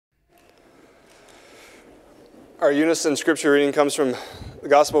Our unison scripture reading comes from the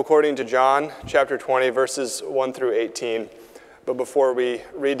Gospel according to John, chapter 20, verses 1 through 18. But before we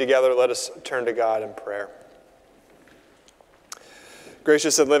read together, let us turn to God in prayer.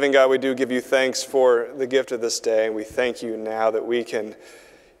 Gracious and living God, we do give you thanks for the gift of this day, and we thank you now that we can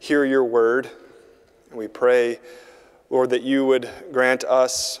hear your word. And we pray, Lord, that you would grant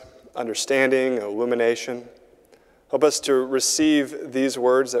us understanding, illumination. Help us to receive these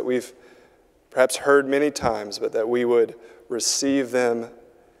words that we've perhaps heard many times, but that we would receive them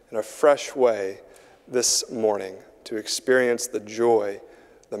in a fresh way this morning to experience the joy,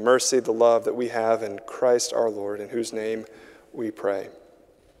 the mercy, the love that we have in Christ our Lord, in whose name we pray.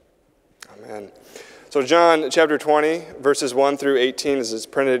 Amen. So John chapter 20, verses 1 through 18, as is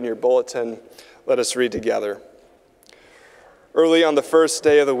printed in your bulletin, let us read together. Early on the first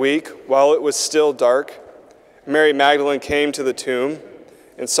day of the week, while it was still dark, Mary Magdalene came to the tomb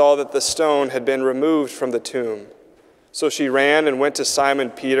and saw that the stone had been removed from the tomb. So she ran and went to Simon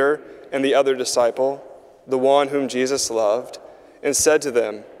Peter and the other disciple, the one whom Jesus loved, and said to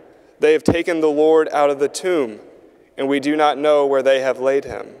them, "They have taken the Lord out of the tomb, and we do not know where they have laid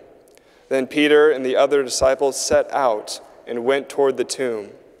him." Then Peter and the other disciples set out and went toward the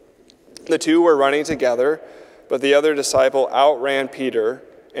tomb. The two were running together, but the other disciple outran Peter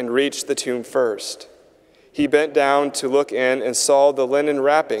and reached the tomb first. He bent down to look in and saw the linen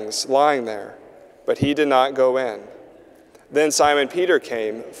wrappings lying there, but he did not go in. Then Simon Peter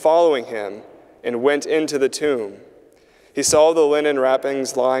came, following him, and went into the tomb. He saw the linen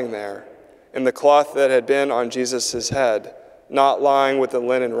wrappings lying there, and the cloth that had been on Jesus' head, not lying with the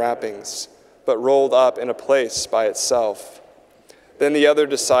linen wrappings, but rolled up in a place by itself. Then the other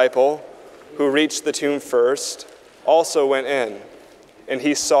disciple, who reached the tomb first, also went in, and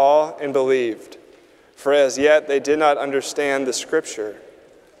he saw and believed. For as yet they did not understand the scripture,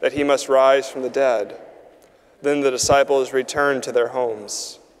 that he must rise from the dead. Then the disciples returned to their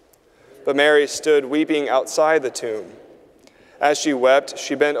homes. But Mary stood weeping outside the tomb. As she wept,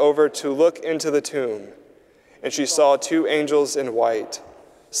 she bent over to look into the tomb, and she saw two angels in white,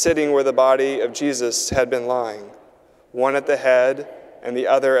 sitting where the body of Jesus had been lying, one at the head and the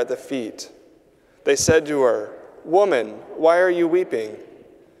other at the feet. They said to her, "Woman, why are you weeping?"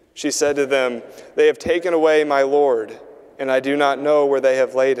 She said to them, "They have taken away my Lord, and I do not know where they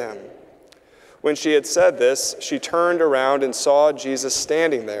have laid him." When she had said this, she turned around and saw Jesus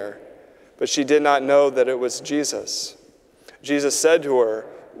standing there, but she did not know that it was Jesus. Jesus said to her,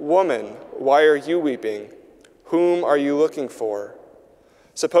 "Woman, why are you weeping? Whom are you looking for?"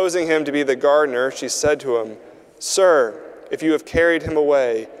 Supposing him to be the gardener, she said to him, "Sir, if you have carried him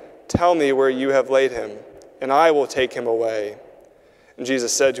away, tell me where you have laid him, and I will take him away." And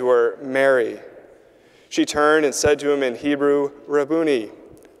Jesus said to her, "Mary." She turned and said to him in Hebrew, "Rabboni,"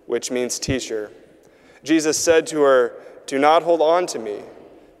 which means teacher. Jesus said to her, "Do not hold on to me,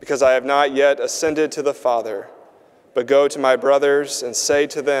 because I have not yet ascended to the Father. But go to my brothers and say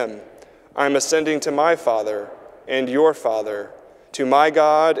to them, I am ascending to my Father and your Father, to my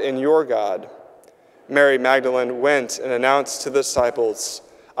God and your God." Mary Magdalene went and announced to the disciples,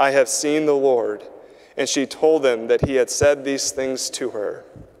 "I have seen the Lord." And she told them that he had said these things to her.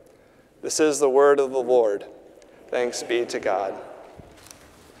 This is the word of the Lord. Thanks be to God.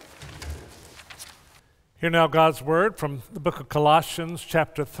 Hear now God's word from the book of Colossians,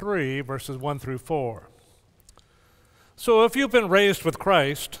 chapter 3, verses 1 through 4. So if you've been raised with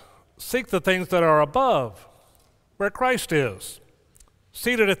Christ, seek the things that are above, where Christ is,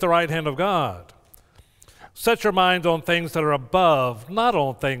 seated at the right hand of God. Set your mind on things that are above, not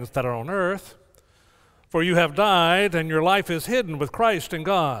on things that are on earth. For you have died, and your life is hidden with Christ in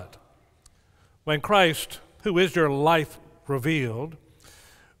God. When Christ, who is your life, revealed,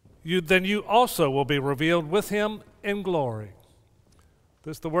 then you also will be revealed with him in glory.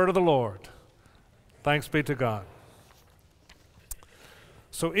 This is the word of the Lord. Thanks be to God.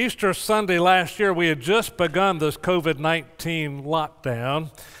 So Easter Sunday last year, we had just begun this COVID-19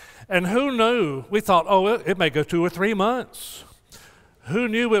 lockdown, and who knew? We thought, it may go 2 or 3 months. Who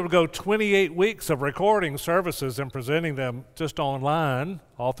knew it would go 28 weeks of recording services and presenting them just online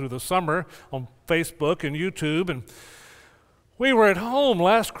all through the summer on Facebook and YouTube. And we were at home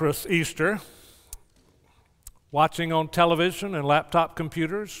last Easter, watching on television and laptop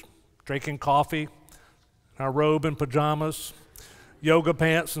computers, drinking coffee, in our robe and pajamas, yoga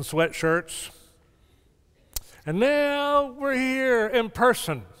pants and sweatshirts. And now we're here in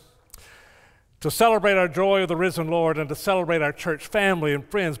person to celebrate our joy of the risen Lord and to celebrate our church family and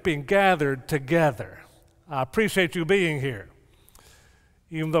friends being gathered together. I appreciate you being here.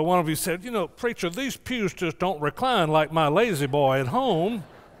 Even though one of you said, preacher, these pews just don't recline like my lazy boy at home.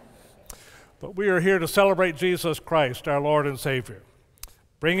 But we are here to celebrate Jesus Christ, our Lord and Savior,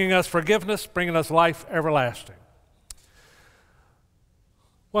 bringing us forgiveness, bringing us life everlasting.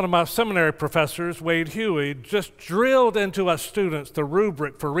 One of my seminary professors, Wade Huey, just drilled into us students the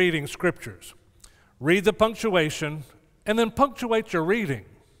rubric for reading scriptures. Read the punctuation, and then punctuate your reading.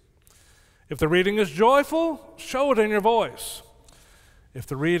 If the reading is joyful, show it in your voice. If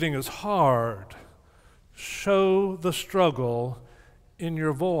the reading is hard, show the struggle in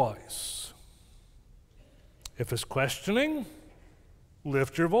your voice. If it's questioning,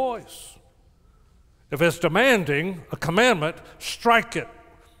 lift your voice. If it's demanding a commandment, strike it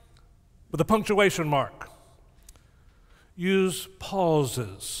with a punctuation mark. Use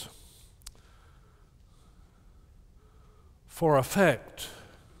pauses for effect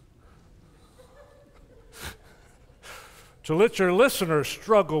to let your listeners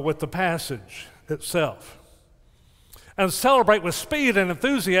struggle with the passage itself and celebrate with speed and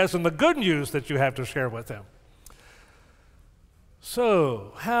enthusiasm the good news that you have to share with them.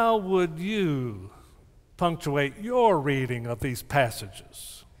 So, how would you punctuate your reading of these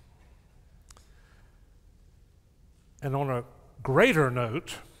passages? And on a greater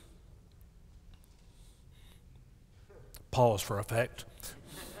note, pause for effect,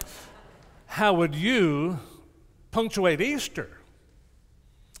 how would you punctuate Easter?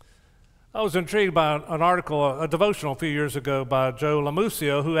 I was intrigued by an article, a devotional a few years ago by Joe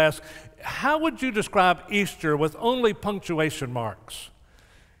Lamusio, who asked, how would you describe Easter with only punctuation marks?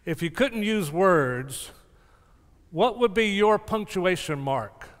 If you couldn't use words, what would be your punctuation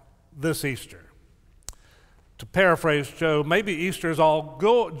mark this Easter? To paraphrase Joe, maybe Easter is all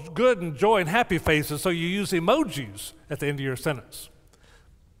good and joy and happy faces, so you use emojis at the end of your sentence.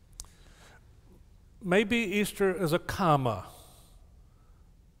 Maybe Easter is a comma,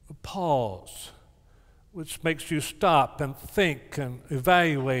 a pause, which makes you stop and think and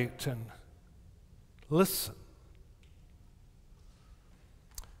evaluate and listen.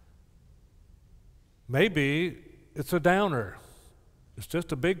 Maybe it's a downer. It's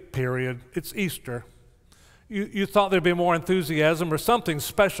just a big period. It's Easter. You thought there'd be more enthusiasm or something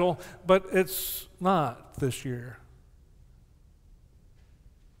special, but it's not this year.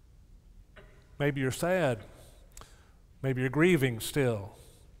 Maybe you're sad. Maybe you're grieving still.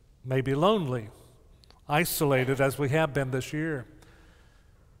 Maybe lonely, isolated as we have been this year.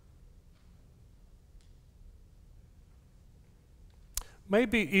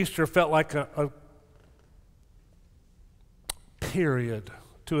 Maybe Easter felt like a period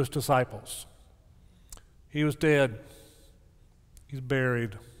to his disciples. He was dead. He's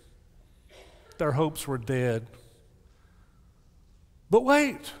buried. Their hopes were dead. But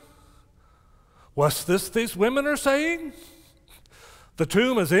wait, what's this these women are saying? The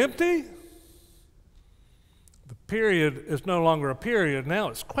tomb is empty? The period is no longer a period. Now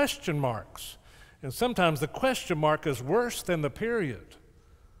it's question marks. And sometimes the question mark is worse than the period.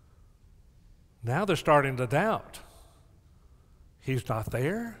 Now they're starting to doubt. He's not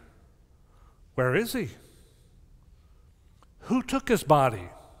there? Where is he? Who took his body?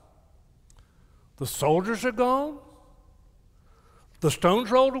 The soldiers are gone? The stones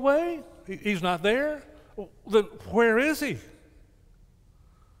rolled away? He's not there? Then where is he?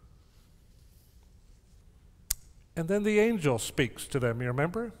 And then the angel speaks to them, you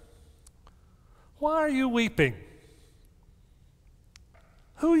remember? Why are you weeping?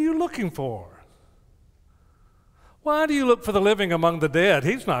 Who are you looking for? Why do you look for the living among the dead?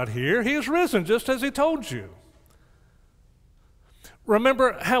 He's not here. He is risen, just as he told you.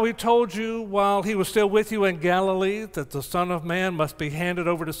 Remember how he told you while he was still with you in Galilee that the Son of Man must be handed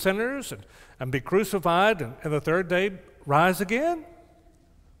over to sinners and be crucified and the third day rise again?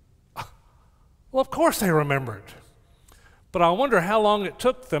 Well, of course they remembered. But I wonder how long it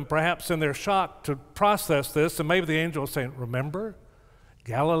took them, perhaps in their shock, to process this. And maybe the angel was saying, remember,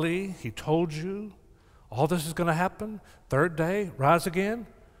 Galilee, he told you, all this is going to happen. Third day, rise again.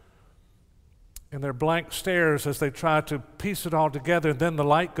 And their blank stares as they try to piece it all together. And then the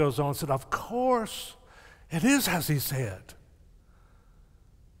light goes on and said, of course, it is as he said.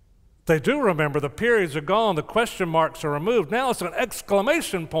 They do remember. The periods are gone. The question marks are removed. Now it's an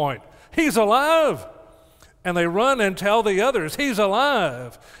exclamation point. He's alive. And they run and tell the others, he's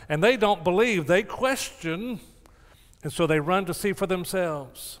alive. And they don't believe. They question. And so they run to see for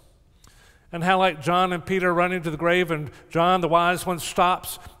themselves. And how like John and Peter running to the grave, and John, the wise one,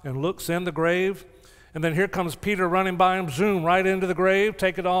 stops and looks in the grave. And then here comes Peter running by him, zoom right into the grave,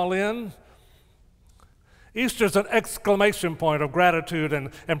 take it all in. Easter's an exclamation point of gratitude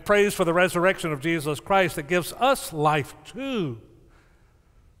and praise for the resurrection of Jesus Christ that gives us life too.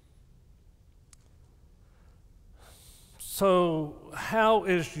 So, how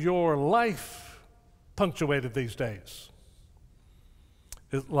is your life punctuated these days?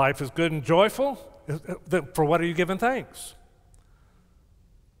 Life is good and joyful? For what are you giving thanks?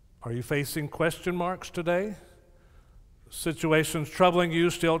 Are you facing question marks today? Situations troubling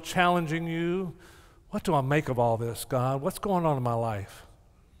you, still challenging you? What do I make of all this, God? What's going on in my life?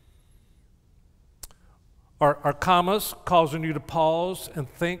 Are commas causing you to pause and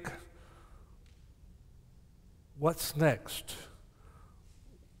think, what's next?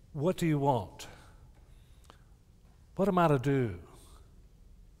 What do you want? What am I to do?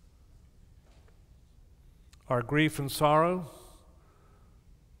 Are grief and sorrow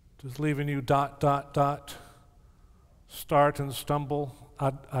just leaving you ... start and stumble?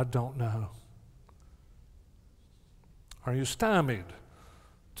 I don't know. Are you stymied?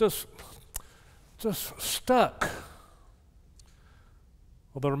 Just stuck?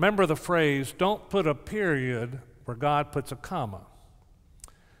 Well, remember the phrase, don't put a period where God puts a comma.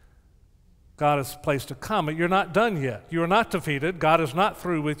 God has placed a comma. You're not done yet. You are not defeated. God is not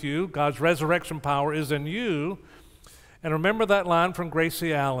through with you. God's resurrection power is in you. And remember that line from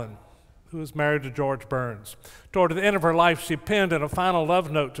Gracie Allen, who was married to George Burns. Toward the end of her life, she penned in a final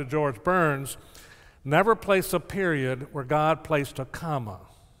love note to George Burns, never place a period where God placed a comma.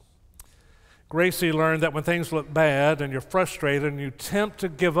 Gracie learned that when things look bad and you're frustrated and you tempt to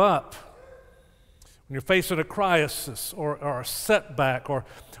give up, when you're facing a crisis or a setback or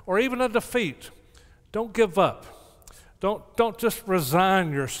even a defeat, don't give up. Don't just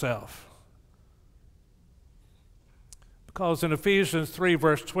resign yourself. Because in Ephesians 3,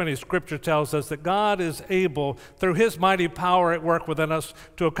 verse 20, Scripture tells us that God is able, through His mighty power at work within us,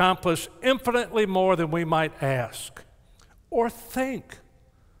 to accomplish infinitely more than we might ask or think.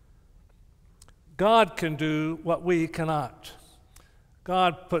 God can do what we cannot.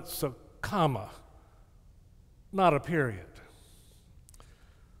 God puts a comma, not a period.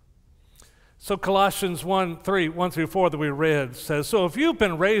 So Colossians 1 through 4 that we read says, so if you've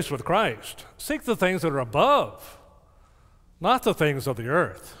been raised with Christ, seek the things that are above, not the things of the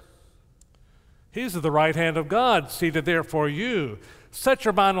earth. He's at the right hand of God, seated there for you. Set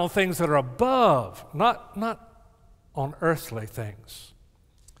your mind on things that are above, not on earthly things.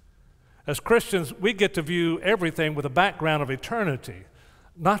 As Christians, we get to view everything with a background of eternity,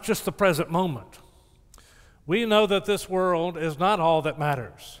 not just the present moment. We know that this world is not all that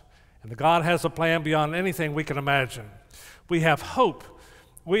matters, and that God has a plan beyond anything we can imagine. We have hope.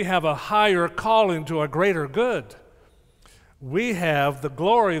 We have a higher calling to a greater good. We have the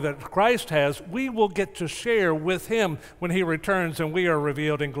glory that Christ has. We will get to share with Him when He returns, and we are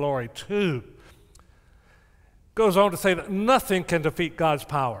revealed in glory too. Goes on to say that nothing can defeat God's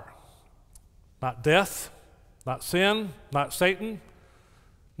power. Not death, not sin, not Satan,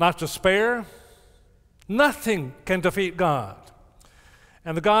 not despair. Nothing can defeat God.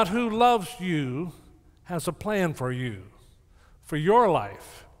 And the God who loves you has a plan for you, for your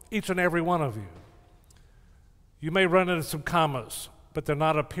life, each and every one of you. You may run into some commas, but they're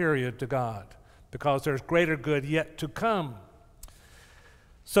not a period to God, because there's greater good yet to come.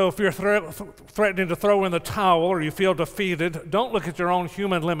 So if you're threatening to throw in the towel or you feel defeated, don't look at your own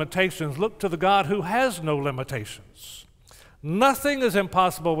human limitations. Look to the God who has no limitations. Nothing is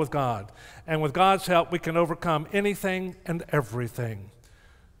impossible with God, and with God's help, we can overcome anything and everything.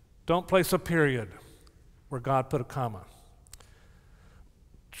 Don't place a period where God put a comma.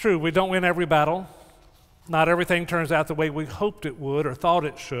 True, we don't win every battle. Not everything turns out the way we hoped it would or thought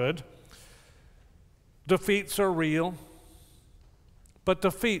it should. Defeats are real, but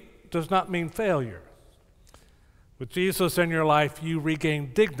defeat does not mean failure. With Jesus in your life, you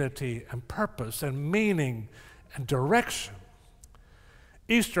regain dignity and purpose and meaning and direction.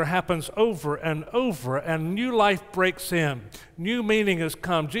 Easter happens over and over, and new life breaks in. New meaning has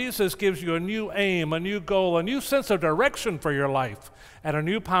come. Jesus gives you a new aim, a new goal, a new sense of direction for your life, and a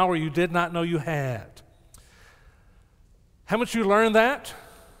new power you did not know you had. Haven't you learned that?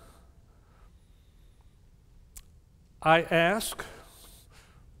 I ask,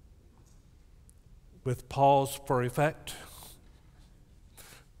 with pause for effect.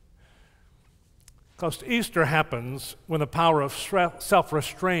 Because Easter happens when the power of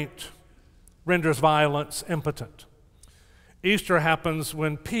self-restraint renders violence impotent. Easter happens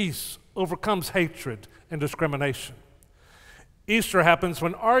when peace overcomes hatred and discrimination. Easter happens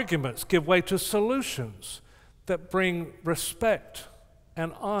when arguments give way to solutions that bring respect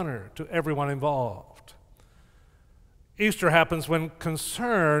and honor to everyone involved. Easter happens when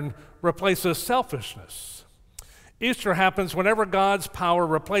concern replaces selfishness. Easter happens whenever God's power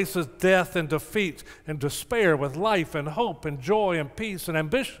replaces death and defeat and despair with life and hope and joy and peace and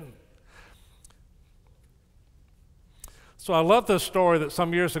ambition. So I love this story that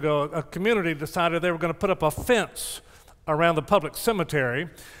some years ago a community decided they were going to put up a fence around the public cemetery.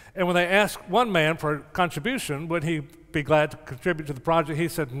 And when they asked one man for a contribution, would he be glad to contribute to the project, he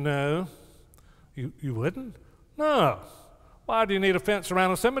said, no. You wouldn't? No. Why do you need a fence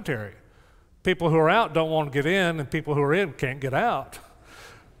around a cemetery? People who are out don't want to get in, and people who are in can't get out.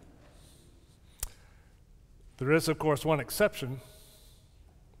 There is, of course, one exception.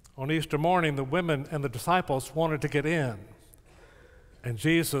 On Easter morning, the women and the disciples wanted to get in, and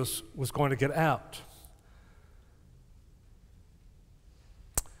Jesus was going to get out.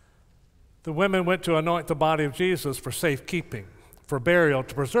 The women went to anoint the body of Jesus for safekeeping, for burial,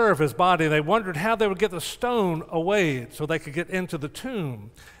 to preserve his body. They wondered how they would get the stone away so they could get into the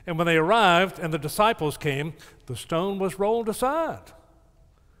tomb. And when they arrived and the disciples came, the stone was rolled aside.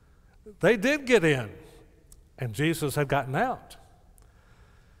 They did get in, and Jesus had gotten out.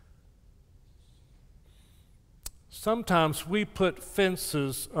 Sometimes we put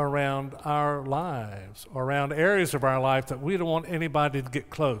fences around our lives, around areas of our life that we don't want anybody to get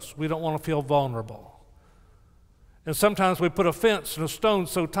close. We don't want to feel vulnerable. And sometimes we put a fence and a stone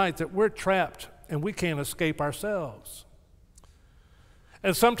so tight that we're trapped and we can't escape ourselves.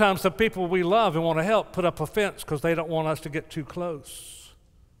 And sometimes the people we love and want to help put up a fence because they don't want us to get too close.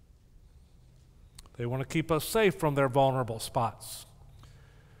 They want to keep us safe from their vulnerable spots.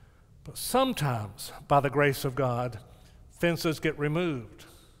 But sometimes, by the grace of God, fences get removed,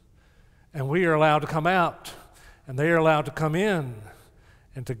 and we are allowed to come out, and they are allowed to come in,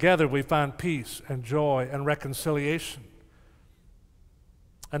 and together we find peace and joy and reconciliation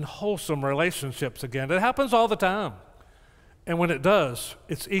and wholesome relationships again. It happens all the time, and when it does,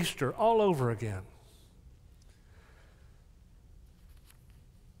 it's Easter all over again.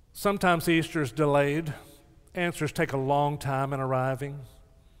 Sometimes Easter is delayed. Answers take a long time in arriving.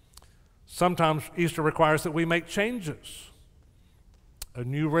 Sometimes Easter requires that we make changes, a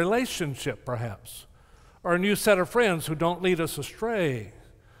new relationship perhaps, or a new set of friends who don't lead us astray,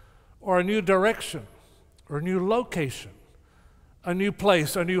 or a new direction, or a new location, a new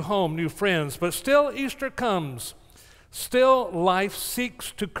place, a new home, new friends. But still Easter comes. Still life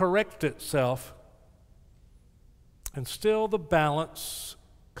seeks to correct itself, and still the balance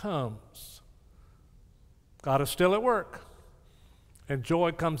comes. God is still at work. And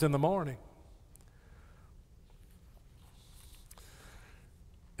joy comes in the morning.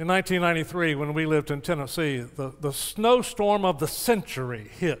 In 1993, when we lived in Tennessee, the snowstorm of the century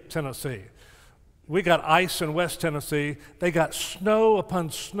hit Tennessee. We got ice in West Tennessee. They got snow upon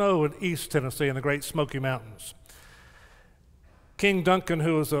snow in East Tennessee in the Great Smoky Mountains. King Duncan,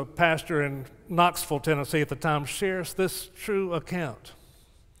 who was a pastor in Knoxville, Tennessee at the time, shares this true account.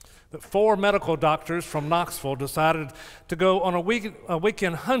 That 4 medical doctors from Knoxville decided to go on a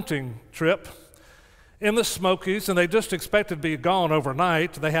weekend hunting trip in the Smokies, and they just expected to be gone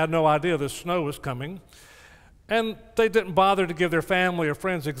overnight. They had no idea the snow was coming, and they didn't bother to give their family or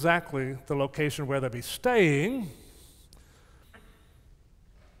friends exactly the location where they'd be staying.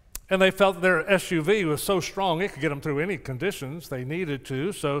 And they felt that their SUV was so strong it could get them through any conditions they needed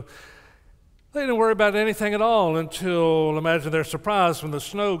to, so they didn't worry about anything at all until, imagine their surprise when the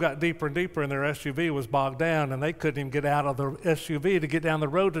snow got deeper and deeper and their SUV was bogged down and they couldn't even get out of the SUV to get down the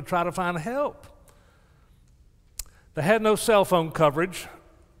road to try to find help. They had no cell phone coverage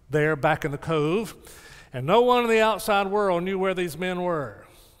there back in the cove, and no one in the outside world knew where these men were.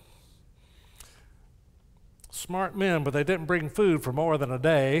 Smart men, but they didn't bring food for more than a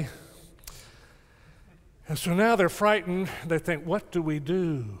day. And so now they're frightened. They think, what do we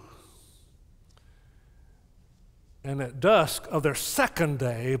do? And at dusk of their second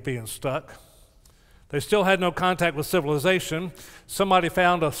day of being stuck, they still had no contact with civilization. Somebody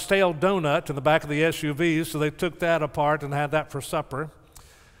found a stale donut in the back of the SUV, so they took that apart and had that for supper.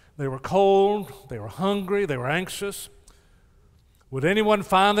 They were cold, they were hungry, they were anxious. Would anyone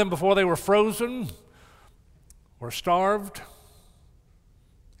find them before they were frozen or starved?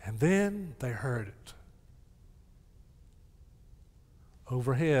 And then they heard it.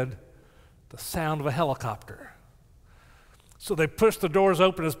 Overhead, the sound of a helicopter. So they pushed the doors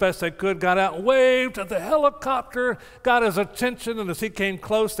open as best they could, got out, waved at the helicopter, got his attention, and as he came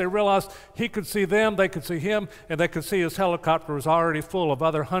close, they realized he could see them, they could see him, and they could see his helicopter was already full of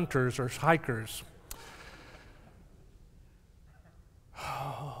other hunters or hikers.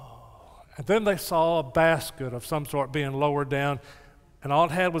 And then they saw a basket of some sort being lowered down, and all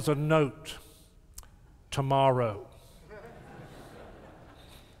it had was a note, tomorrow.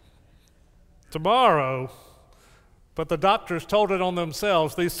 Tomorrow? But the doctors told it on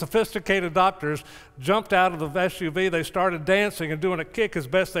themselves. These sophisticated doctors jumped out of the SUV. They started dancing and doing a kick as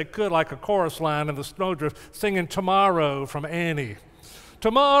best they could, like a chorus line in the snowdrift, singing Tomorrow from Annie.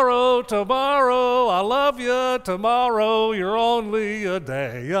 Tomorrow, tomorrow, I love you. Tomorrow, you're only a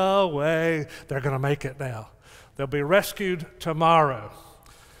day away. They're going to make it now. They'll be rescued tomorrow.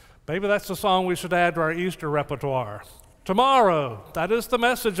 Maybe that's the song we should add to our Easter repertoire. Tomorrow, that is the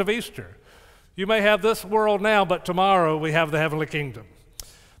message of Easter. You may have this world now, but tomorrow we have the heavenly kingdom.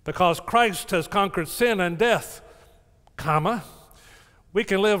 Because Christ has conquered sin and death, comma, we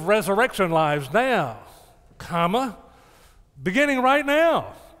can live resurrection lives now, comma, beginning right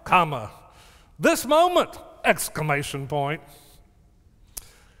now, comma, this moment, exclamation point.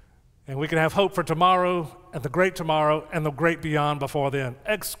 And we can have hope for tomorrow and the great beyond before then,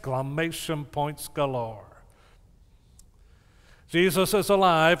 exclamation points galore. Jesus is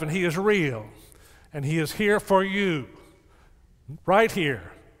alive and he is real and he is here for you, right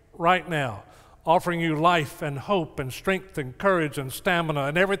here, right now, offering you life and hope and strength and courage and stamina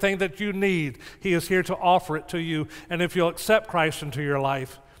and everything that you need. He is here to offer it to you. And if you'll accept Christ into your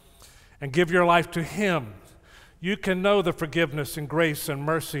life and give your life to him, you can know the forgiveness and grace and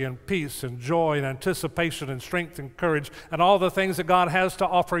mercy and peace and joy and anticipation and strength and courage and all the things that God has to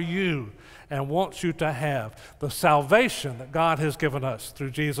offer you and wants you to have, the salvation that God has given us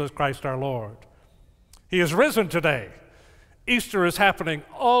through Jesus Christ our Lord. He is risen today. Easter is happening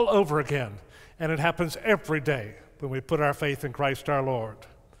all over again, and it happens every day when we put our faith in Christ our Lord.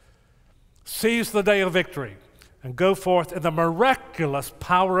 Seize the day of victory and go forth in the miraculous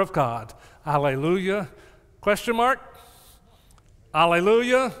power of God. Alleluia. Question mark?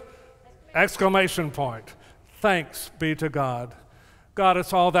 Alleluia. Exclamation point. Thanks be to God. God,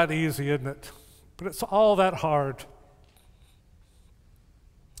 it's all that easy, isn't it? But it's all that hard.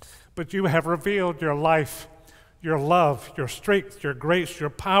 But you have revealed your life, your love, your strength, your grace, your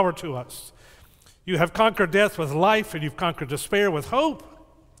power to us. You have conquered death with life, and you've conquered despair with hope.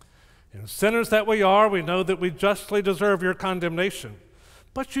 And sinners that we are, we know that we justly deserve your condemnation.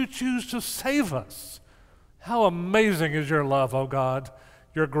 But you choose to save us. How amazing is your love, O God,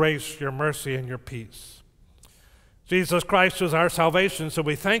 your grace, your mercy, and your peace. Jesus Christ is our salvation, so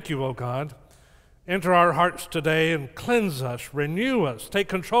we thank you, O God. Enter our hearts today and cleanse us, renew us, take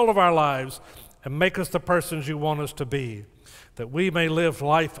control of our lives, and make us the persons you want us to be, that we may live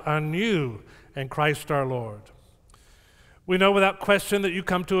life anew in Christ our Lord. We know without question that you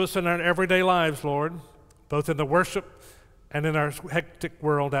come to us in our everyday lives, Lord, both in the worship and in our hectic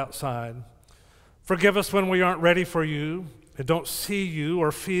world outside. Forgive us when we aren't ready for you and don't see you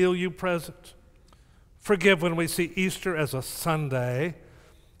or feel you present. Forgive when we see Easter as a Sunday,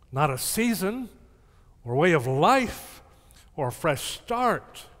 not a season or way of life or a fresh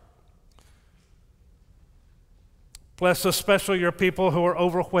start. Bless especially your people who are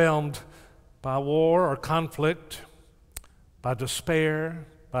overwhelmed by war or conflict, by despair,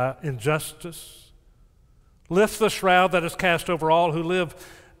 by injustice. Lift the shroud that is cast over all who live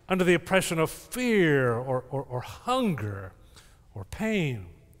under the oppression of fear or hunger or pain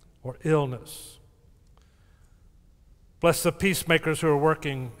or illness. Bless the peacemakers who are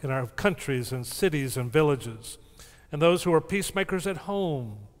working in our countries and cities and villages, and those who are peacemakers at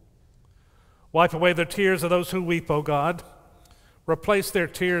home. Wipe away the tears of those who weep, O God. Replace their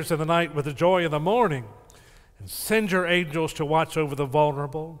tears in the night with the joy in the morning, and send your angels to watch over the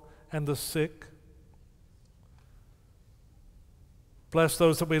vulnerable and the sick. Bless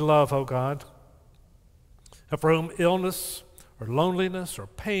those that we love, O God, and for whom illness or loneliness or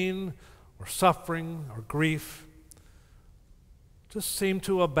pain or suffering or grief just seem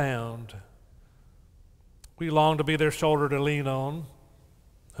to abound. We long to be their shoulder to lean on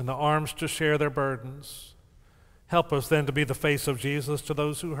and the arms to share their burdens. Help us then to be the face of Jesus to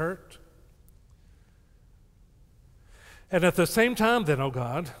those who hurt. And at the same time then, O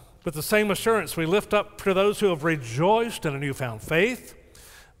God, with the same assurance, we lift up to those who have rejoiced in a newfound faith,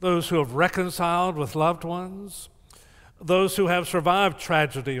 those who have reconciled with loved ones, those who have survived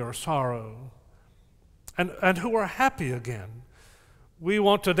tragedy or sorrow, and who are happy again. We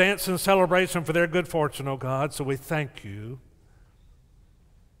want to dance in celebration for their good fortune, O God, so we thank you.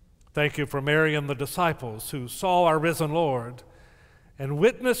 Thank you for Mary and the disciples who saw our risen Lord and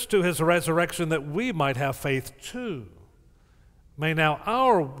witnessed to his resurrection that we might have faith too. May now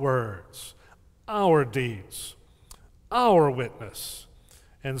our words, our deeds, our witness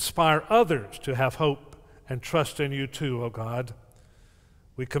inspire others to have hope and trust in you too, O God.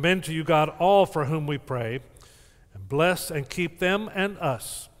 We commend to you, God, all for whom we pray, and bless and keep them and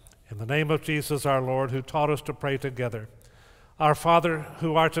us. In the name of Jesus our Lord, who taught us to pray together. Our Father,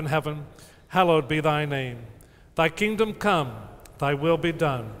 who art in heaven, hallowed be thy name. Thy kingdom come, thy will be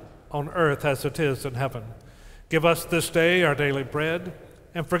done, on earth as it is in heaven. Give us this day our daily bread,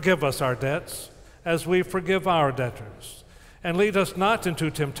 and forgive us our debts, as we forgive our debtors. And lead us not into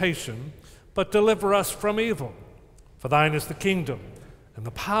temptation, but deliver us from evil. For thine is the kingdom, and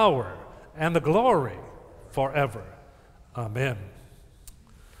the power, and the glory forever. Amen.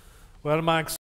 Well, my